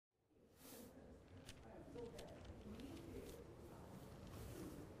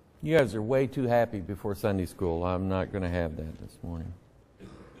You guys are way too happy before Sunday school. I'm not going to have that this morning.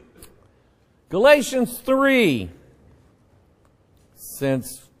 Galatians 3.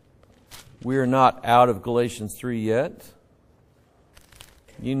 Since we're not out of Galatians 3 yet,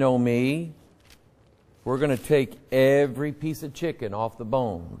 you know me. We're going to take every piece of chicken off the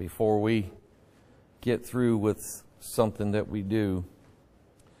bone before we get through with something that we do.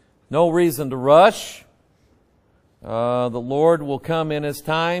 No reason to rush. The Lord will come in His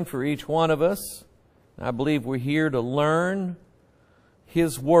time for each one of us. I believe we're here to learn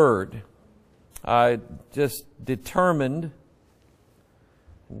His Word. I just determined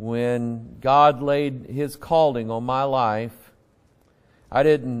when God laid His calling on my life, I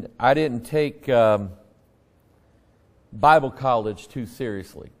didn't take Bible college too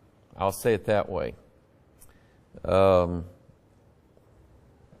seriously. I'll say it that way.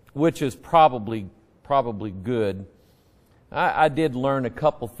 Which is probably good. I did learn a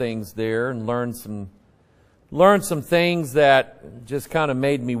couple things there and learn some things that just kind of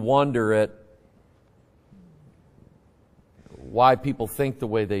made me wonder at why people think the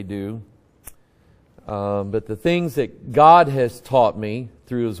way they do. But the things that God has taught me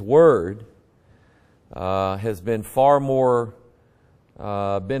through His Word has been far more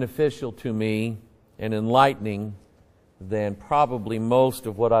beneficial to me and enlightening than probably most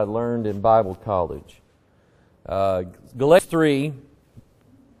of what I learned in Bible college. Galatians 3,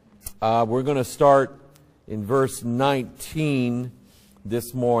 we're going to start in verse 19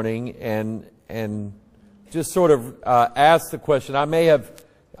 this morning and just sort of ask the question. I may have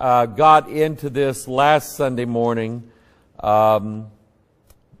got into this last Sunday morning, but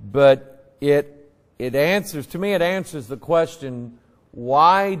it answers the question,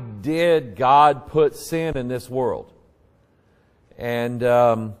 why did God put sin in this world?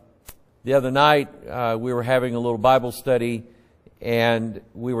 And the other night, we were having a little Bible study, and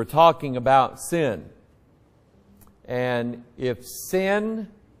we were talking about sin. And if sin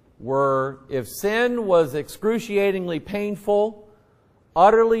was excruciatingly painful,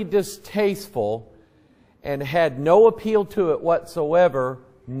 utterly distasteful, and had no appeal to it whatsoever,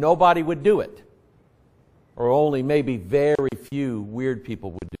 nobody would do it. Or only maybe very few weird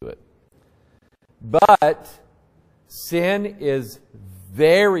people would do it. But sin is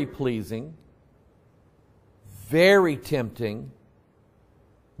very pleasing, very tempting,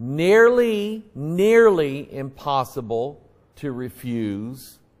 nearly impossible to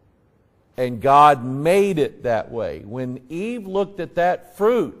refuse, and God made it that way. When Eve looked at that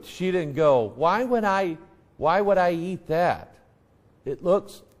fruit, she didn't go, why would I eat that? It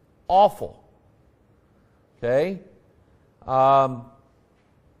looks awful. Okay?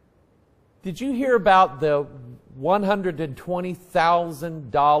 Did you hear about the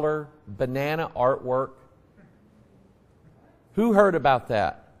 $120,000 banana artwork? Who heard about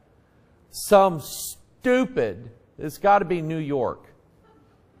that? Some stupid, it's got to be New York,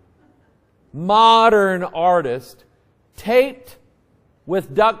 modern artist taped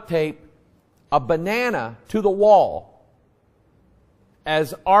with duct tape a banana to the wall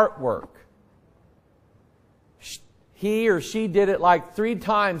as artwork. He or she did it like 3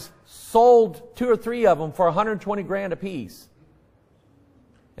 times, sold 2 or 3 of them for 120 grand a piece.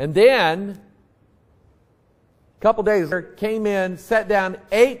 And then, a couple days later, came in, sat down,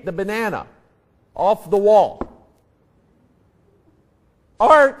 ate the banana off the wall.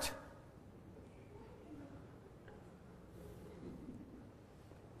 Art!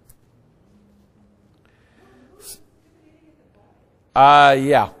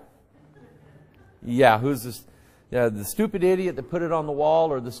 Yeah. Yeah, who's this? Yeah, the stupid idiot that put it on the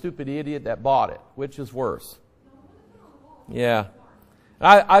wall or the stupid idiot that bought it? Which is worse? Yeah.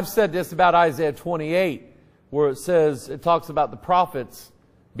 I've said this about Isaiah 28, where it talks about the prophets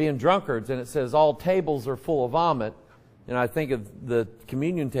being drunkards, and it says all tables are full of vomit. And I think of the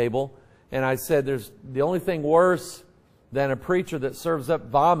communion table, and I said there's the only thing worse than a preacher that serves up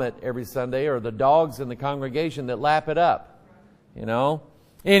vomit every Sunday or the dogs in the congregation that lap it up. You know?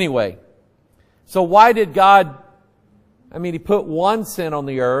 Anyway, so why did God... He put one sin on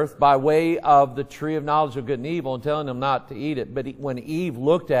the earth by way of the tree of knowledge of good and evil and telling them not to eat it. But when Eve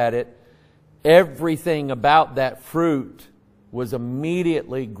looked at it, everything about that fruit was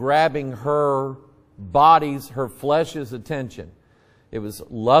immediately grabbing her body's, her flesh's attention. It was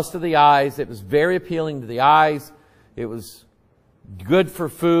lust of the eyes. It was very appealing to the eyes. It was good for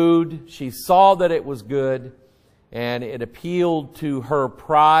food. She saw that it was good, and it appealed to her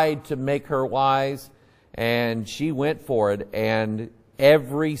pride to make her wise. And she went for it, and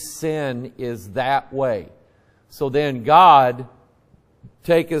every sin is that way. So then God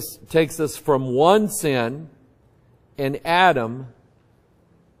takes us from one sin in Adam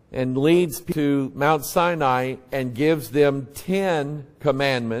and leads to Mount Sinai and gives them 10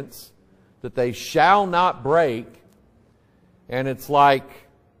 commandments that they shall not break. And it's like,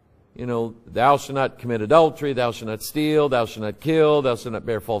 you know, thou shalt not commit adultery, thou shalt not steal, thou shalt not kill, thou shalt not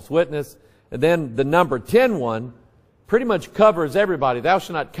bear false witness. And then the number 10 one pretty much covers everybody. Thou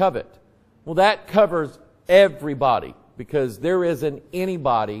shalt not covet. Well, that covers everybody, because there isn't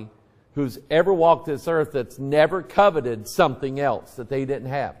anybody who's ever walked this earth that's never coveted something else that they didn't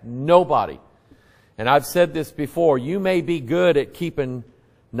have. Nobody. And I've said this before, you may be good at keeping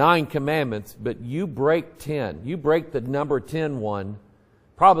 9 commandments, but you break 10. You break the number 10 one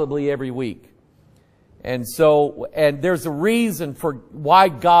probably every week. And so, and there's a reason for why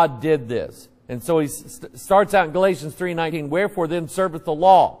God did this. And so he starts out in Galatians 3:19, wherefore then serveth the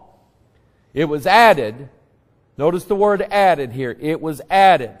law. It was added. Notice the word added here. It was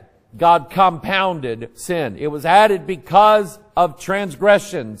added. God compounded sin. It was added because of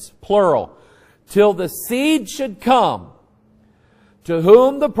transgressions, plural, till the seed should come, to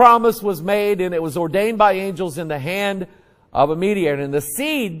whom the promise was made, and it was ordained by angels in the hand of a mediator. And the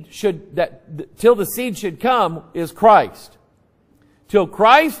seed till the seed should come is Christ. Till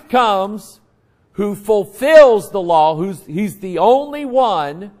Christ comes, who fulfills the law, He's the only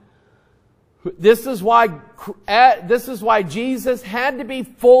one. This is why Jesus had to be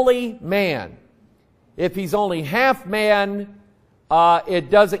fully man. If He's only half man, it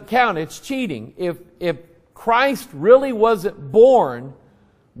doesn't count. It's cheating. If Christ really wasn't born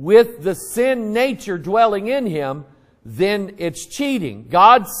with the sin nature dwelling in Him, then it's cheating.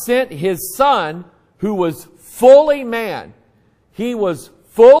 God sent His Son, who was fully man. He was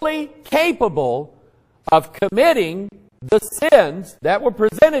fully capable of committing the sins that were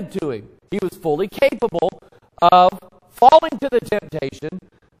presented to Him. He was fully capable of falling to the temptation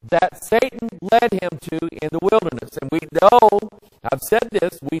that Satan led him to in the wilderness. And we know, I've said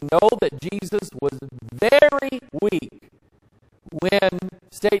this, we know that Jesus was very weak when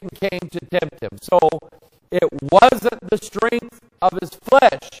Satan came to tempt Him. So it wasn't the strength of His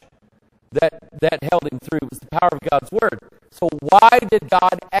flesh that held Him through. It was the power of God's Word. So why did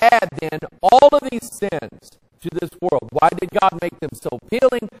God add then all of these sins to this world? Why did God make them so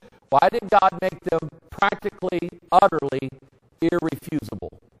appealing? Why did God make them practically, utterly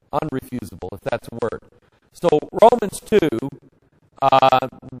irrefusable? Unrefusable, if that's a word. So Romans 2,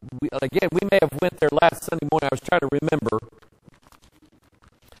 we may have went there last Sunday morning. I was trying to remember.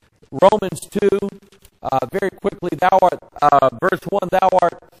 Romans 2, very quickly, verse 1,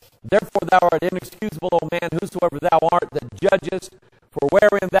 therefore thou art inexcusable, O man, whosoever thou art that judgest, for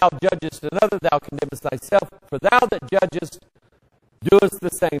wherein thou judgest another, thou condemnest thyself, for thou that judgest doest the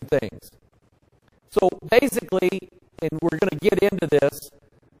same things. So basically, and we're going to get into this,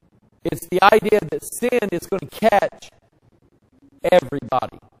 it's the idea that sin is going to catch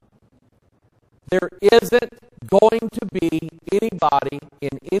everybody. There isn't going to be anybody in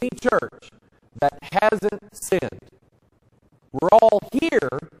any church that hasn't sinned. We're all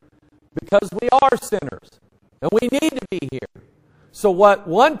here because we are sinners, and we need to be here. So what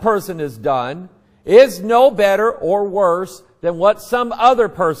one person has done is no better or worse than what some other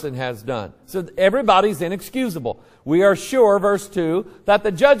person has done. So everybody's inexcusable. We are sure, verse 2, that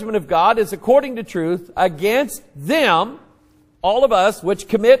the judgment of God is according to truth against them, all of us, which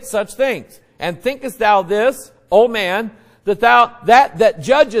commit such things. And thinkest thou this, O man, that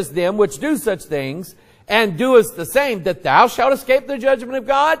judgest them which do such things, and doest the same, that thou shalt escape the judgment of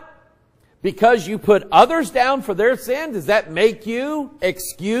God? Because you put others down for their sin, does that make you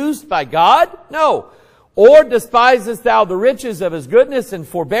excused by God? No. Or despisest thou the riches of His goodness and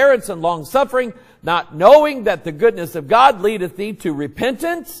forbearance and long-suffering, not knowing that the goodness of God leadeth thee to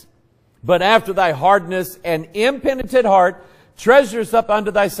repentance? But after thy hardness and impenitent heart, treasures up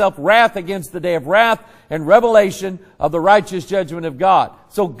unto thyself wrath against the day of wrath and revelation of the righteous judgment of God.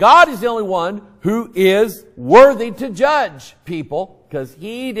 So God is the only one who is worthy to judge people, because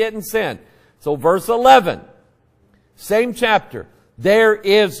He didn't sin. So verse 11, same chapter. There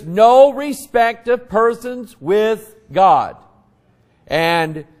is no respect of persons with God.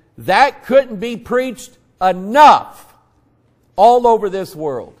 And that couldn't be preached enough all over this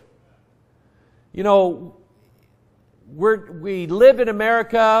world. You know, we live in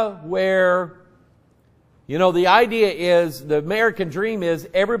America where, you know, the idea is, the American dream is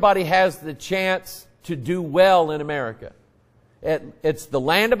everybody has the chance to do well in America. It's the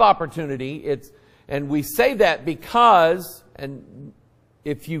land of opportunity. And we say that because, and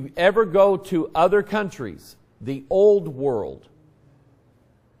if you ever go to other countries, the old world,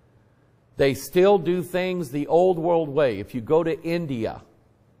 they still do things the old world way. If you go to India,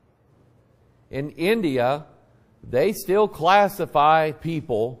 in India, they still classify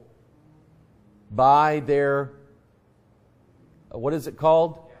people by their, what is it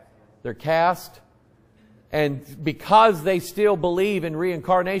called? Their caste. And because they still believe in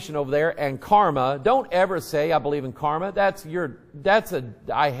reincarnation over there and karma, don't ever say, I believe in karma.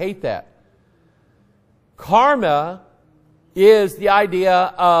 I hate that. Karma is the idea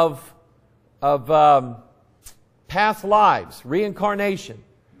of past lives, reincarnation.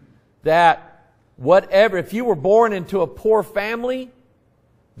 That whatever, if you were born into a poor family,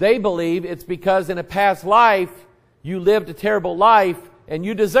 they believe it's because in a past life you lived a terrible life and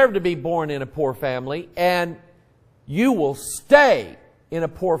you deserve to be born in a poor family, and you will stay in a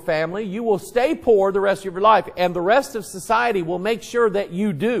poor family. You will stay poor the rest of your life, and the rest of society will make sure that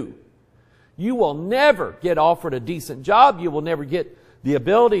you do. You will never get offered a decent job. You will never get the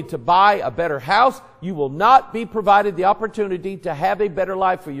ability to buy a better house. You will not be provided the opportunity to have a better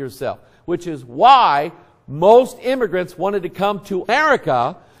life for yourself, which is why most immigrants wanted to come to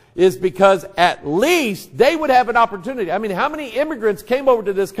America, is because at least they would have an opportunity. I mean, how many immigrants came over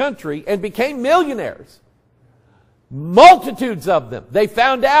to this country and became millionaires? Multitudes of them. They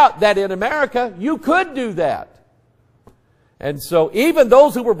found out that in America you could do that. And so even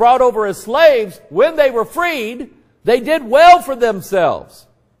those who were brought over as slaves, when they were freed, they did well for themselves.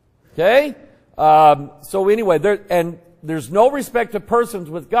 Okay? So anyway, there's no respect of persons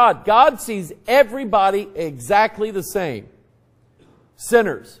with God. God sees everybody exactly the same.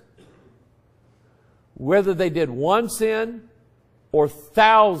 Sinners. Whether they did one sin or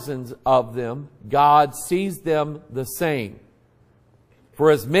thousands of them, God sees them the same.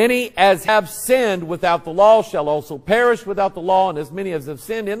 For as many as have sinned without the law shall also perish without the law, and as many as have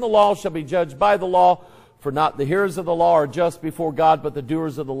sinned in the law shall be judged by the law. For not the hearers of the law are just before God, but the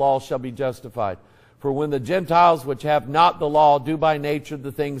doers of the law shall be justified. For when the Gentiles which have not the law do by nature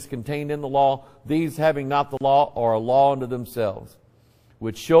the things contained in the law, these having not the law are a law unto themselves,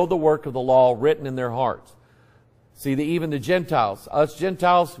 which show the work of the law written in their hearts. See, even the Gentiles, us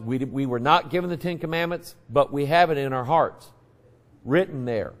Gentiles, we were not given the Ten Commandments, but we have it in our hearts, written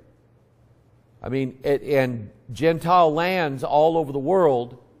there. I mean, in Gentile lands all over the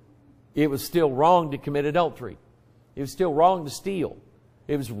world, it was still wrong to commit adultery. It was still wrong to steal.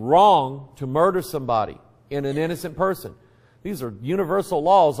 It was wrong to murder somebody in an innocent person. These are universal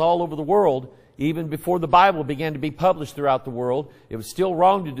laws all over the world. Even before the Bible began to be published throughout the world, it was still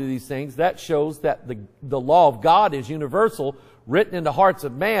wrong to do these things. That shows that the law of God is universal, written in the hearts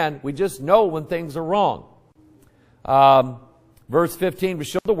of man. We just know when things are wrong. Verse 15, we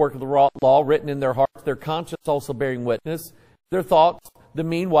show the work of the law written in their hearts, their conscience also bearing witness, their thoughts, the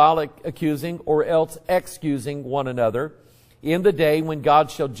meanwhile accusing or else excusing one another, in the day when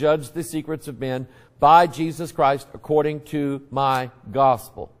God shall judge the secrets of men by Jesus Christ according to my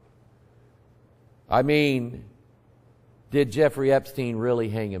gospel. I mean, did Jeffrey Epstein really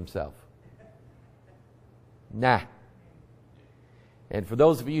hang himself? Nah. And for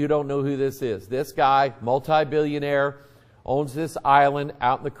those of you who don't know who this is, this guy, multi-billionaire, owns this island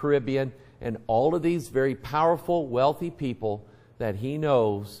out in the Caribbean, and all of these very powerful, wealthy people that he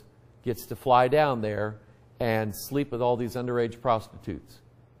knows gets to fly down there and sleep with all these underage prostitutes,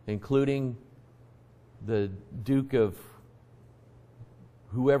 including the Duke of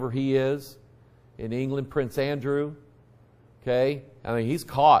whoever he is in England, Prince Andrew. Okay? I mean, he's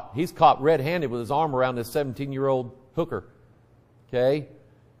caught. He's caught red-handed with his arm around this 17-year-old hooker. Okay?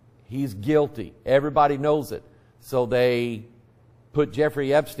 He's guilty. Everybody knows it. So they put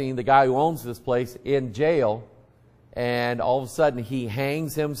Jeffrey Epstein, the guy who owns this place, in jail, and all of a sudden he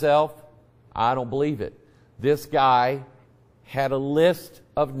hangs himself. I don't believe it. This guy had a list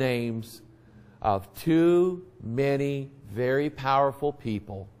of names of too many very powerful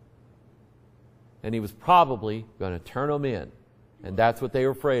people, and he was probably going to turn them in, and that's what they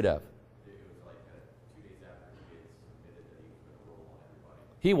were afraid of.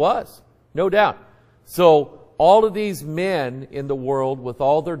 He was, no doubt. So all of these men in the world with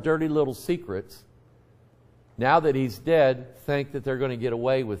all their dirty little secrets, now that he's dead, think that they're going to get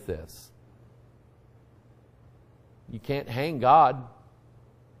away with this. You can't hang God.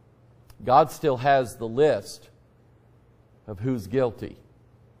 God still has the list of who's guilty.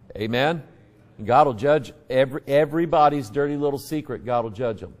 Amen? And God will judge everybody's dirty little secret. God will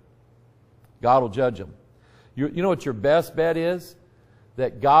judge them. God will judge them. You know what your best bet is?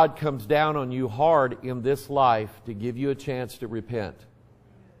 That God comes down on you hard in this life to give you a chance to repent.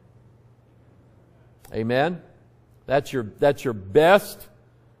 Amen? That's your best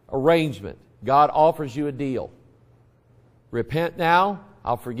arrangement. God offers you a deal. Repent now,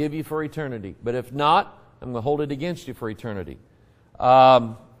 I'll forgive you for eternity. But if not, I'm going to hold it against you for eternity.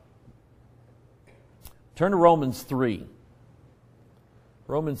 Turn Turn to Romans 3.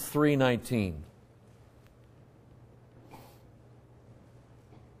 Romans 3:19.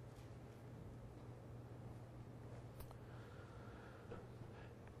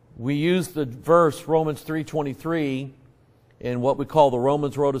 We use the verse Romans 3:23 in what we call the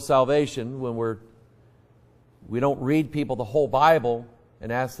Romans Road to Salvation when we don't read people the whole Bible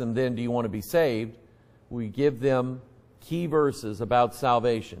and ask them then, do you want to be saved? We give them key verses about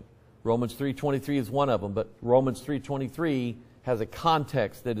salvation. Romans 3:23 is one of them, but Romans 3:23 has a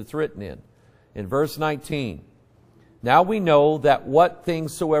context that it's written in. In verse 19, now we know that what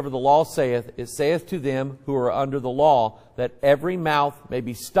things soever the law saith, it saith to them who are under the law, that every mouth may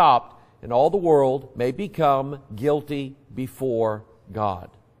be stopped, and all the world may become guilty before God.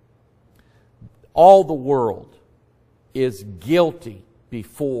 All the world is guilty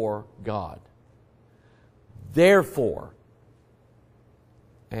before God. Therefore,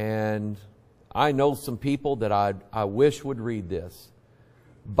 and I know some people that I wish would read this,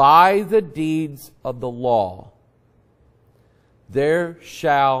 by the deeds of the law, there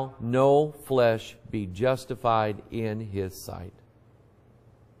shall no flesh be justified in His sight.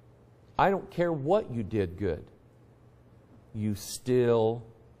 I don't care what you did good. You still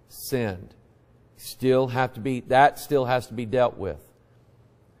sinned. That still has to be dealt with.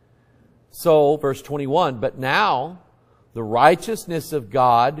 So, verse 21, but now the righteousness of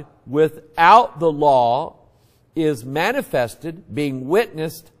God without the law is manifested, being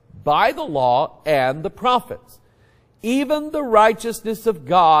witnessed by the law and the prophets. Even the righteousness of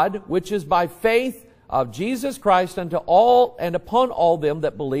God, which is by faith of Jesus Christ unto all and upon all them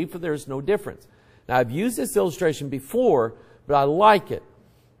that believe, for there is no difference. Now, I've used this illustration before, but I like it.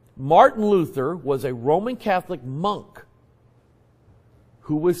 Martin Luther was a Roman Catholic monk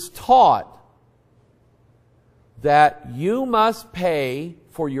who was taught that you must pay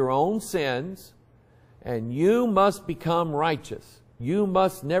for your own sins and you must become righteous. You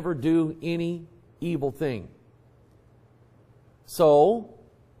must never do any evil thing. So,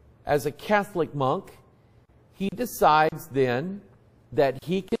 as a Catholic monk, he decides then that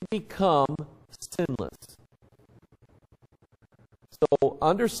he can become sinless. So,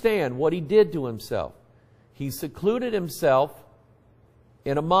 understand what he did to himself. He secluded himself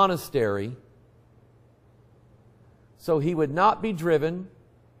in a monastery so he would not be driven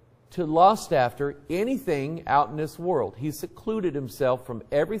to lust after anything out in this world. He secluded himself from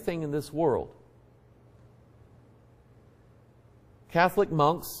everything in this world. Catholic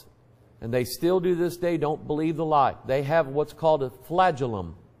monks, and they still do this day, don't believe the lie. They have what's called a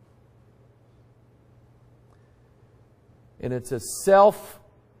flagellum. And it's a self-whipping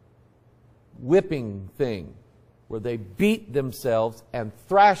thing where they beat themselves and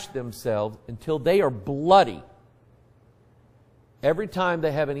thrash themselves until they are bloody every time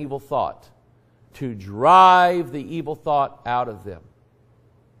they have an evil thought, to drive the evil thought out of them.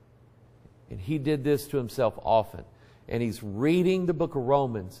 And he did this to himself often. And he's reading the book of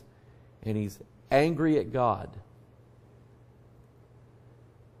Romans, and he's angry at God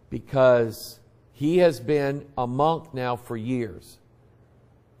because he has been a monk now for years,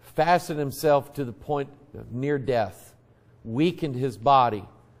 fastened himself to the point of near death, weakened his body,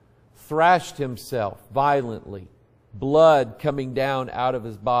 thrashed himself violently, blood coming down out of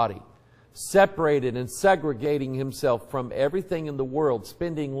his body, separated and segregating himself from everything in the world,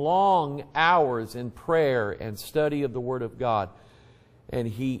 spending long hours in prayer and study of the Word of God. And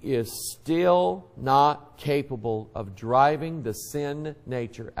he is still not capable of driving the sin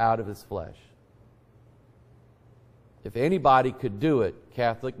nature out of his flesh. If anybody could do it,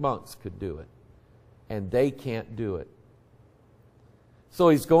 Catholic monks could do it. And they can't do it. So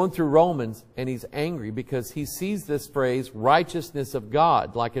he's going through Romans and he's angry because he sees this phrase, righteousness of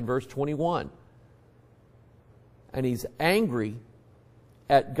God, like in verse 21. And he's angry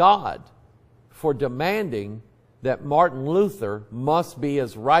at God for demanding that Martin Luther must be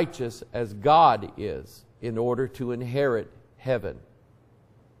as righteous as God is in order to inherit heaven.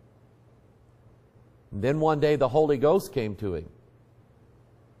 And then one day the Holy Ghost came to him.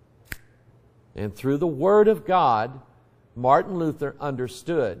 And through the Word of God, Martin Luther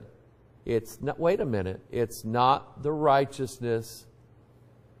understood, wait a minute, it's not the righteousness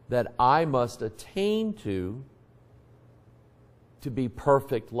that I must attain to be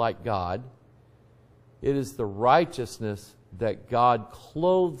perfect like God. It is the righteousness that God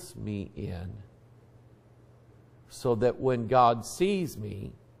clothes me in, so that when God sees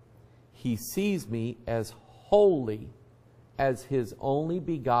me, He sees me as holy as His only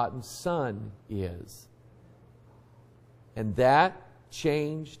begotten Son is. And that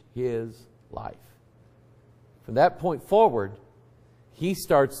changed his life. From that point forward, he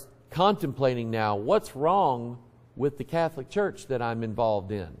starts contemplating now, what's wrong with the Catholic Church that I'm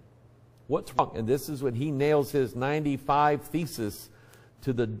involved in? What's wrong? And this is when he nails his 95 thesis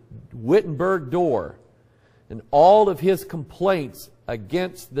to the Wittenberg door and all of his complaints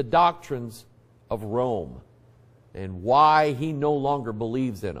against the doctrines of Rome and why he no longer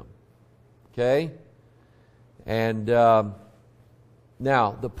believes in them. Okay? And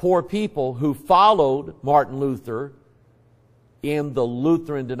now, the poor people who followed Martin Luther in the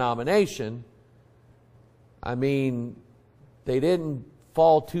Lutheran denomination, I mean, they didn't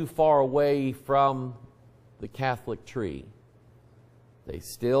fall too far away from the Catholic tree. They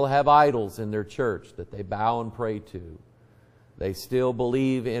still have idols in their church that they bow and pray to. They still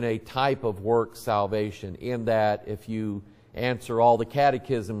believe in a type of work salvation, in that if you answer all the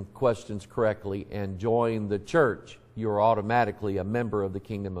catechism questions correctly and join the church, you're automatically a member of the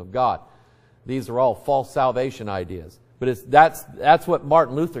kingdom of God. These are all false salvation ideas. But that's what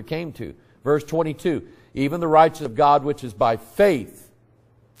Martin Luther came to. Verse 22, even the righteousness of God which is by faith.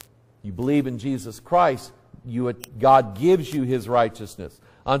 You believe in Jesus Christ, God gives you His righteousness.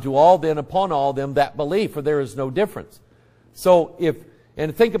 Unto all then, upon all them that believe, for there is no difference. So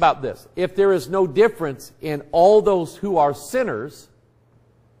and think about this, if there is no difference in all those who are sinners,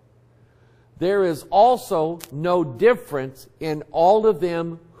 there is also no difference in all of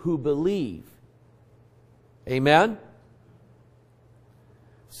them who believe. Amen?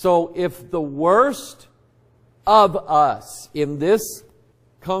 So if the worst of us in this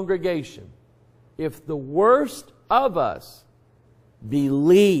congregation, if the worst of us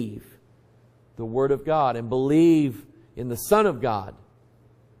believe the Word of God and believe in the Son of God,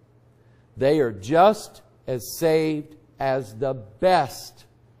 they are just as saved as the best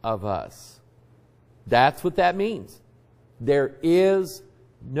of us. That's what that means. There is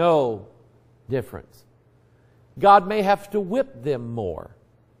no difference. God may have to whip them more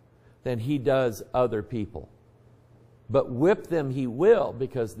than He does other people. But whip them He will,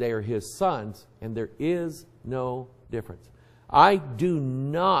 because they are His sons, and there is no difference. I do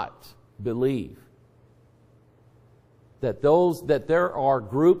not believe that there are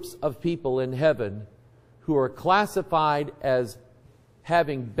groups of people in heaven who are classified as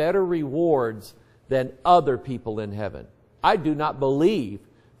having better rewards than other people in heaven. I do not believe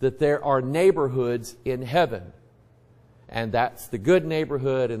that there are neighborhoods in heaven, and that's the good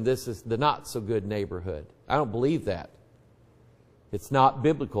neighborhood and this is the not so good neighborhood. I don't believe that. It's not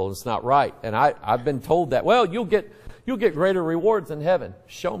biblical. It's not right. And I've been told that, well, you'll get greater rewards in heaven.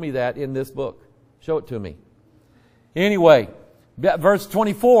 Show me that in this book. Show it to me. Anyway, verse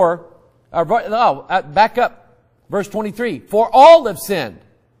 24, back up. Verse 23, for all have sinned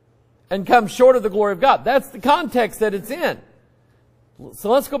and come short of the glory of God. That's the context that it's in. So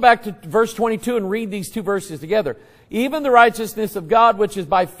let's go back to verse 22 and read these two verses together. Even the righteousness of God, which is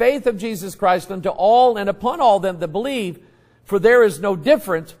by faith of Jesus Christ unto all and upon all them that believe, for there is no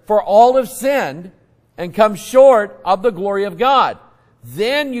difference, for all have sinned and come short of the glory of God.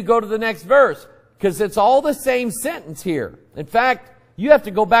 Then you go to the next verse, because it's all the same sentence here. In fact, you have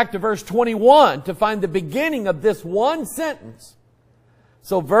to go back to verse 21 to find the beginning of this one sentence.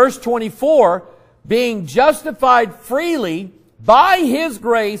 So verse 24, being justified freely by His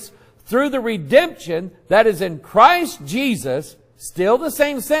grace through the redemption that is in Christ Jesus, still the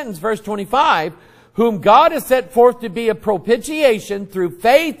same sentence, verse 25, whom God has set forth to be a propitiation through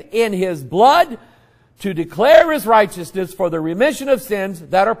faith in His blood, to declare His righteousness for the remission of sins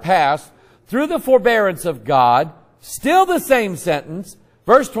that are past through the forbearance of God. Still the same sentence,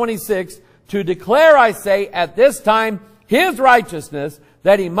 verse 26, to declare, I say, at this time His righteousness,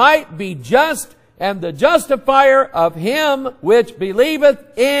 that He might be just and the justifier of him which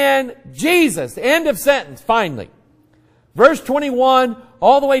believeth in Jesus. End of sentence, finally. Verse 21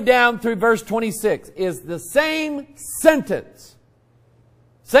 all the way down through verse 26 is the same sentence.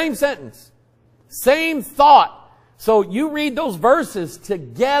 Same sentence. Same thought. So you read those verses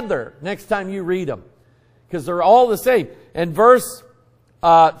together next time you read them, because they're all the same. And verse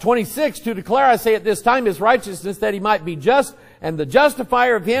 26, to declare, I say at this time, His righteousness, that He might be just and the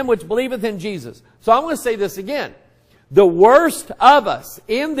justifier of him which believeth in Jesus. So I'm going to say this again. The worst of us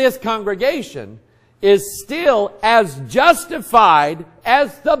in this congregation is still as justified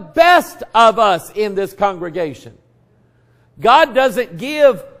as the best of us in this congregation. God doesn't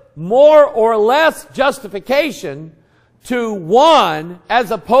give more or less justification to one as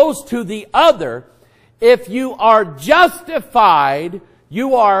opposed to the other. If you are justified,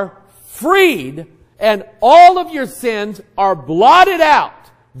 you are freed, and all of your sins are blotted out.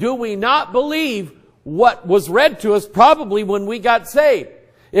 Do we not believe what was read to us probably when we got saved?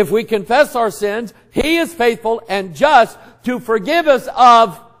 If we confess our sins, He is faithful and just to forgive us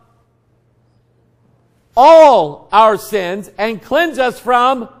of all our sins and cleanse us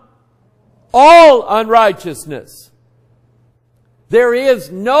from all unrighteousness. There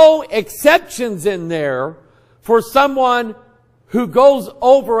is no exceptions in there for someone who goes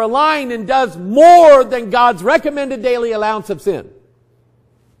over a line and does more than God's recommended daily allowance of sin.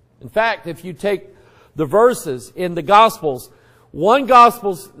 In fact, if you take the verses in the Gospels, one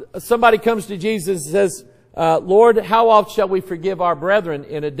Gospel, somebody comes to Jesus and says, Lord, how oft shall we forgive our brethren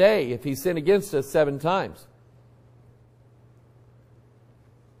in a day if he sin against us 7 times?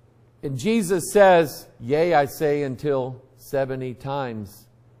 And Jesus says, yea, I say, until 70 times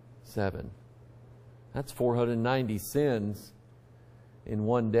 7. That's 490 sins in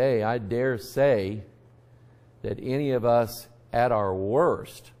one day. I dare say that any of us at our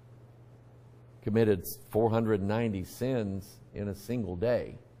worst committed 490 sins in a single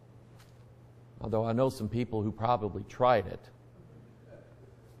day. Although I know some people who probably tried it.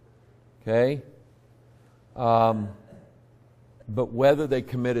 Okay? But whether they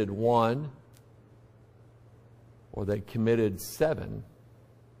committed 1 or they committed 7,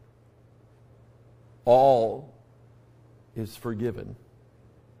 all is forgiven.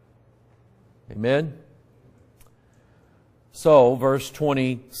 Amen? So, verse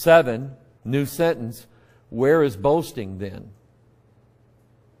 27, new sentence, where is boasting then?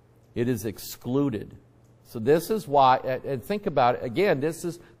 It is excluded. So this is why, and think about it, again,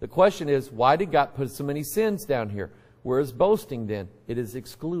 the question is, why did God put so many sins down here? Where is boasting then? It is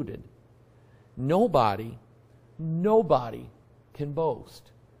excluded. Nobody can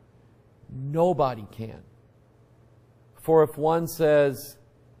boast. Nobody can. For if one says,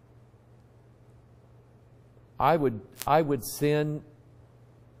 I would sin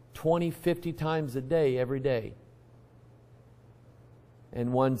 20, 50 times a day, every day.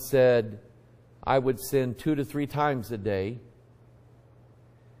 And one said, I would sin 2 to 3 times a day.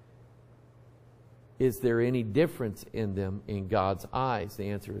 Is there any difference in them in God's eyes? The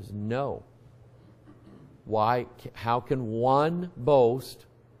answer is no. Why? How can one boast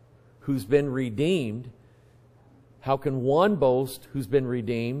who's been redeemed? How can one boast who's been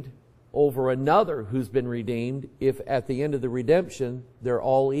redeemed over another who's been redeemed if at the end of the redemption they're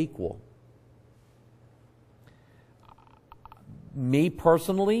all equal? Me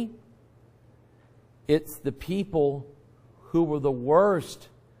personally, it's the people who were the worst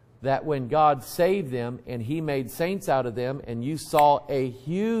that when God saved them and He made saints out of them and you saw a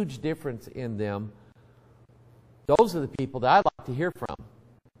huge difference in them, those are the people that I like to hear from.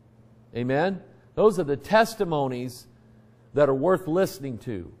 Amen? Those are the testimonies that are worth listening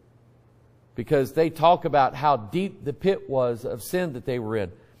to because they talk about how deep the pit was of sin that they were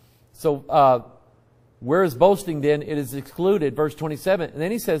in. So, where is boasting then? It is excluded, verse 27. And then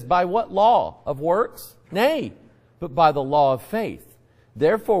he says, by what law? Of works? Nay, but by the law of faith.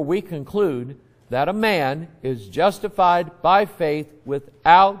 Therefore we conclude that a man is justified by faith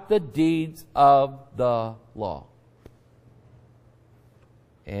without the deeds of the law.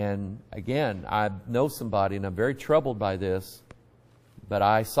 And again, I know somebody, and I'm very troubled by this, but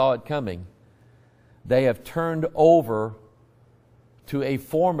I saw it coming. They have turned over to a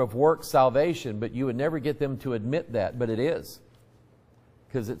form of work salvation, but you would never get them to admit that, but it is.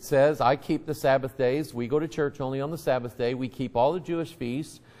 Because it says, I keep the Sabbath days. We go to church only on the Sabbath day. We keep all the Jewish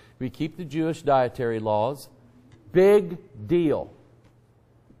feasts. We keep the Jewish dietary laws. Big deal.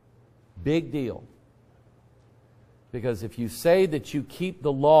 Big deal. Because if you say that you keep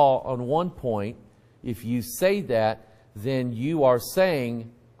the law on one point, if you say that, then you are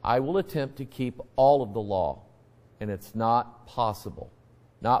saying, I will attempt to keep all of the law. And it's not possible.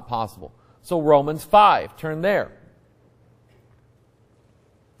 Not possible. So Romans 5, turn there.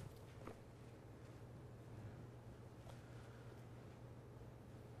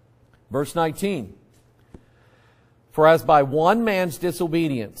 Verse 19. For as by one man's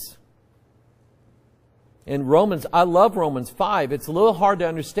disobedience. In Romans, I love Romans 5. It's a little hard to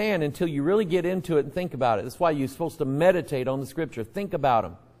understand until you really get into it and think about it. That's why you're supposed to meditate on the Scripture. Think about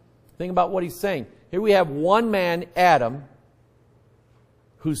them. Think about what he's saying. Here we have one man, Adam,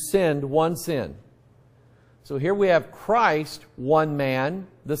 who sinned one sin. So here we have Christ, one man,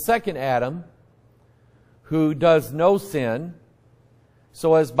 the second Adam, who does no sin.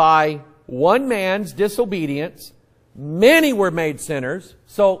 So as by one man's disobedience, many were made sinners.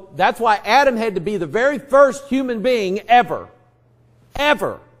 So that's why Adam had to be the very first human being ever.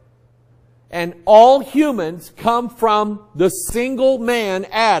 Ever. And all humans come from the single man,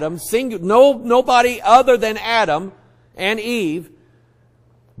 Adam. Nobody other than Adam and Eve.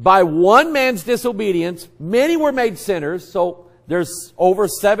 By one man's disobedience, many were made sinners. So there's over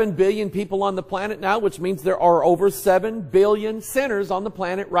 7 billion people on the planet now, which means there are over 7 billion sinners on the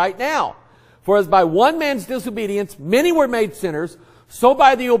planet right now. For as by one man's disobedience many were made sinners, so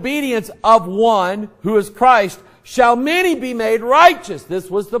by the obedience of one, who is Christ, shall many be made righteous. This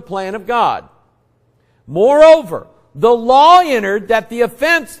was the plan of God. Moreover, the law entered that the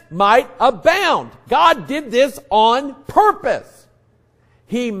offense might abound. God did this on purpose.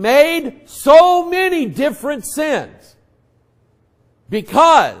 He made so many different sins.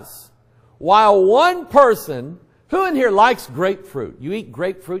 Because while one person, who in here likes grapefruit? You eat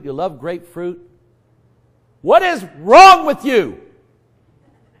grapefruit, you love grapefruit. What is wrong with you?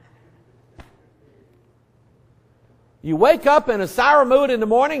 You wake up in a sour mood in the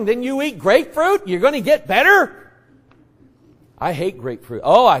morning, then you eat grapefruit, you're going to get better? I hate grapefruit.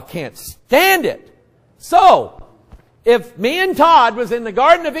 Oh, I can't stand it. So, if me and Todd was in the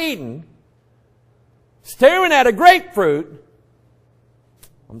Garden of Eden, staring at a grapefruit,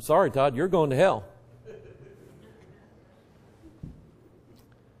 I'm sorry, Todd, you're going to hell.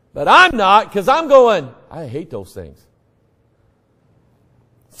 But I'm not, because I'm going, I hate those things.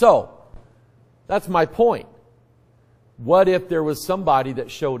 So, that's my point. What if there was somebody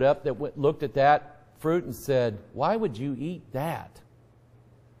that showed up that looked at that fruit and said, why would you eat that?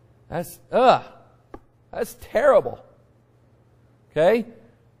 That's terrible. Okay?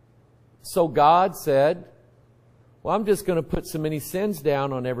 So God said, well, I'm just going to put so many sins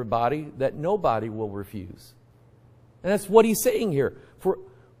down on everybody that nobody will refuse. And that's what he's saying here. For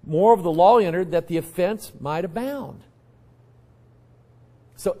more of the law entered that the offense might abound.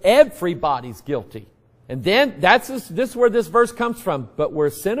 So everybody's guilty. And then, this is where this verse comes from. But where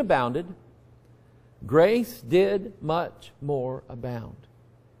sin abounded, grace did much more abound.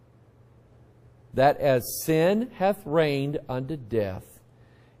 That as sin hath reigned unto death,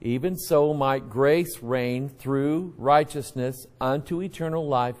 even so might grace reign through righteousness unto eternal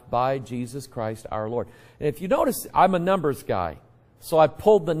life by Jesus Christ our Lord. And if you notice, I'm a numbers guy. So I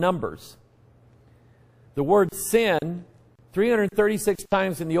pulled the numbers. The word sin, 336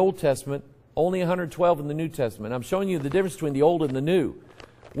 times in the Old Testament, only 112 in the New Testament. I'm showing you the difference between the Old and the New.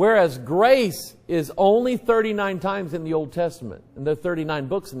 Whereas grace is only 39 times in the Old Testament. And there are 39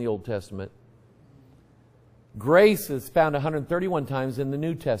 books in the Old Testament. Grace is found 131 times in the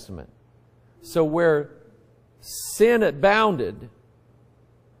New Testament. So where sin abounded,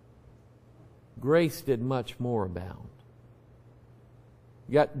 grace did much more abound.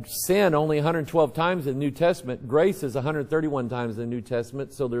 You got sin only 112 times in the New Testament. Grace is 131 times in the New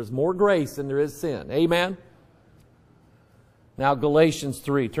Testament. So there's more grace than there is sin. Amen? Now Galatians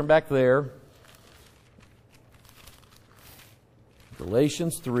 3. Turn back there.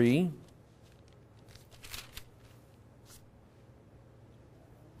 Galatians 3.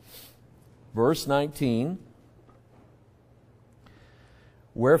 Verse 19.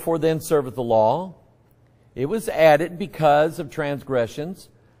 Wherefore then serveth the law? It was added because of transgressions,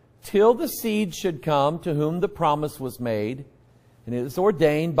 till the seed should come to whom the promise was made, and it is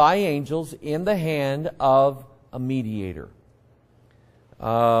ordained by angels in the hand of a mediator.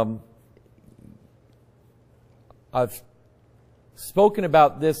 I've spoken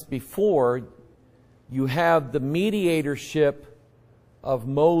about this before. You have the mediatorship of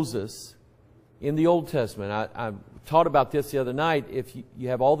Moses in the Old Testament. I taught about this the other night. If you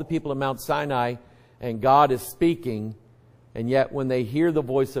have all the people at Mount Sinai, and God is speaking, and yet when they hear the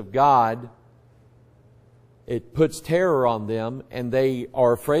voice of God, it puts terror on them, and they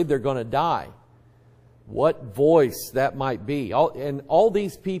are afraid they're going to die. What voice that might be. And all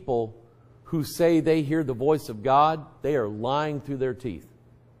these people who say they hear the voice of God, they are lying through their teeth.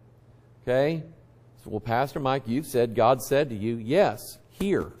 Okay? So, well, Pastor Mike, you've said God said to you, yes,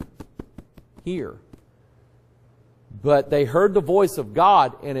 hear. Hear. But they heard the voice of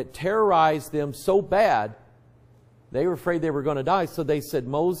God, and it terrorized them so bad, they were afraid they were going to die. So they said,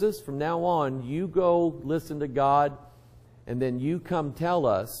 Moses, from now on, you go listen to God, and then you come tell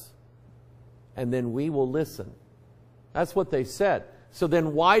us, and then we will listen. That's what they said. So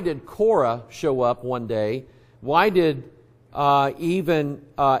then why did Korah show up one day? Why did even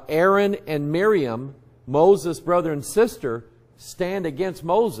Aaron and Miriam, Moses' brother and sister, stand against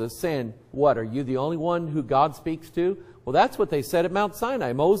Moses saying, what, are you the only one who God speaks to? Well, that's what they said at Mount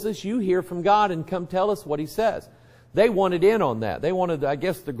Sinai. Moses, you hear from God and come tell us what He says. They wanted in on that. They wanted, I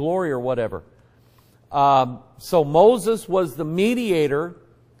guess, the glory or whatever. So Moses was the mediator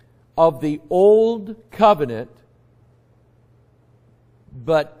of the old covenant.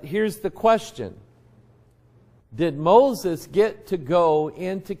 But here's the question. Did Moses get to go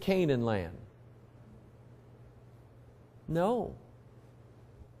into Canaan land? No.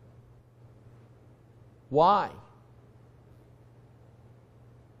 Why?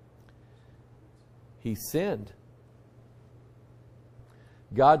 He sinned.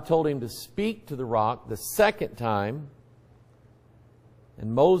 God told him to speak to the rock the second time.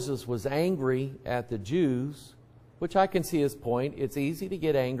 And Moses was angry at the Jews, which I can see his point. It's easy to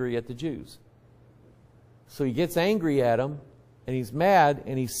get angry at the Jews. So he gets angry at them, and he's mad,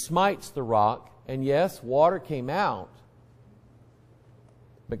 and he smites the rock. And yes, water came out.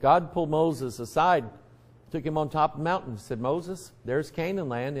 But God pulled Moses aside, took him on top of the mountain, and said, Moses, there's Canaan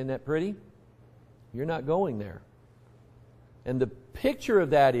land. Isn't that pretty? You're not going there. And the picture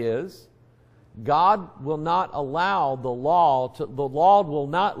of that is, God will not allow the law will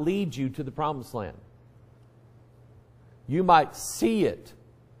not lead you to the promised land. You might see it,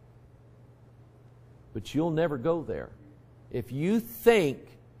 but you'll never go there. If you think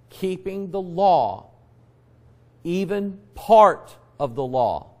keeping the law, even part of the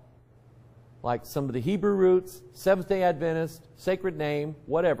law, like some of the Hebrew roots, Seventh-day Adventist, sacred name,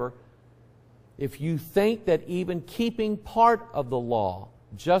 whatever, if you think that even keeping part of the law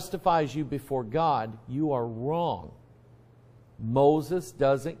justifies you before God, you are wrong. Moses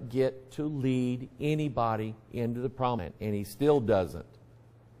doesn't get to lead anybody into the promised land, and he still doesn't.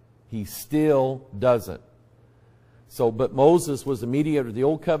 He still doesn't. So, but Moses was the mediator of the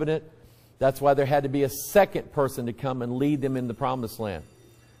old covenant. That's why there had to be a second person to come and lead them in the promised land.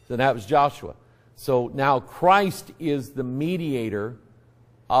 So that was Joshua. So now Christ is the mediator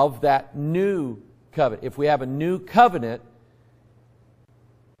of that new covenant. If we have a new covenant,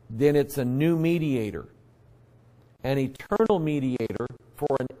 then it's a new mediator. An eternal mediator for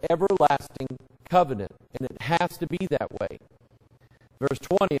an everlasting covenant. And it has to be that way. Verse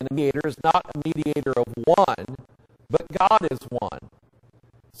 20, and the mediator is not a mediator of one, but God is one.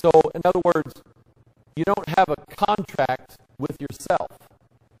 So, in other words, you don't have a contract with yourself.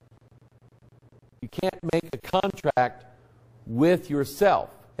 You can't make a contract with yourself.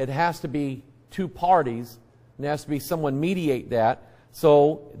 It has to be two parties, and there has to be someone mediate that.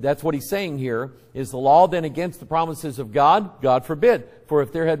 So, that's what he's saying here. Is the law then against the promises of God? God forbid. For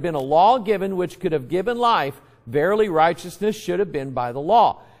if there had been a law given which could have given life, verily righteousness should have been by the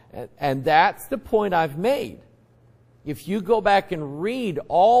law. And that's the point I've made. If you go back and read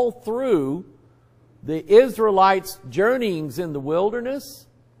all through the Israelites' journeyings in the wilderness,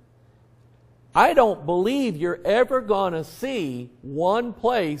 I don't believe you're ever going to see one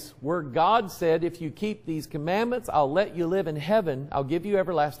place where God said, if you keep these commandments, I'll let you live in heaven. I'll give you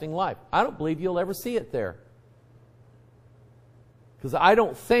everlasting life. I don't believe you'll ever see it there. Because I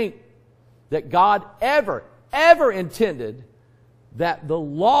don't think that God ever intended that the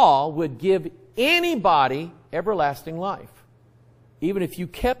law would give anybody everlasting life. Even if you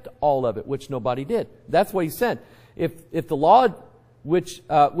kept all of it, which nobody did. That's what he said. If the law which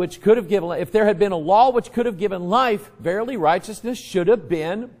could have given, if there had been a law which could have given life, verily righteousness should have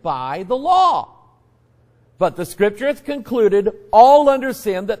been by the law. But the Scripture hath concluded all under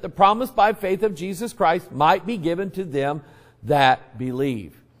sin, that the promise by faith of Jesus Christ might be given to them that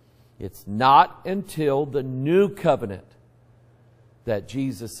believe. It's not until the new covenant that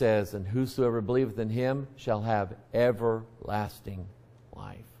Jesus says, and whosoever believeth in him shall have everlasting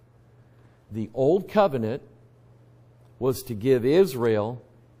life. The old covenant was to give Israel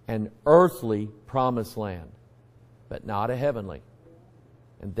an earthly promised land, but not a heavenly.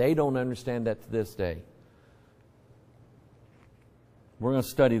 And they don't understand that to this day. We're going to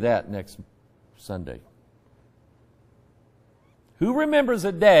study that next Sunday. Who remembers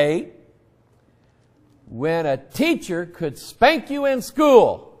a day when a teacher could spank you in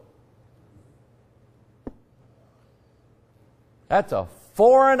school? That's a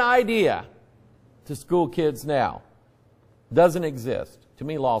foreign idea to school kids now. Doesn't exist. Too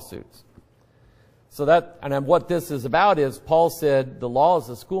many lawsuits. So that, and what this is about is, Paul said the law is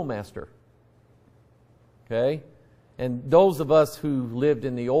a schoolmaster. Okay? And those of us who lived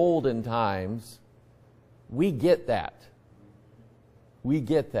in the olden times, we get that. We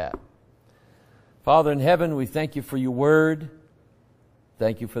get that. Father in heaven, we thank you for your word.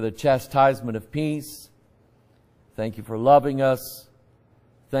 Thank you for the chastisement of peace. Thank you for loving us.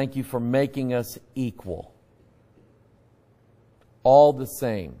 Thank you for making us equal. All the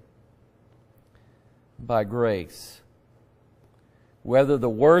same. By grace. Whether the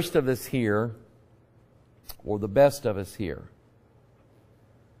worst of us here or the best of us here,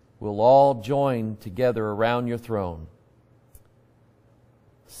 we'll all join together around your throne,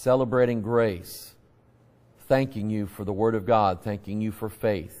 celebrating grace, thanking you for the Word of God, thanking you for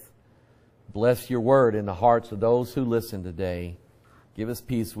faith. Bless your Word in the hearts of those who listen today. Give us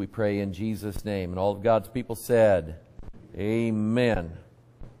peace, we pray, in Jesus' name. And all of God's people said, Amen.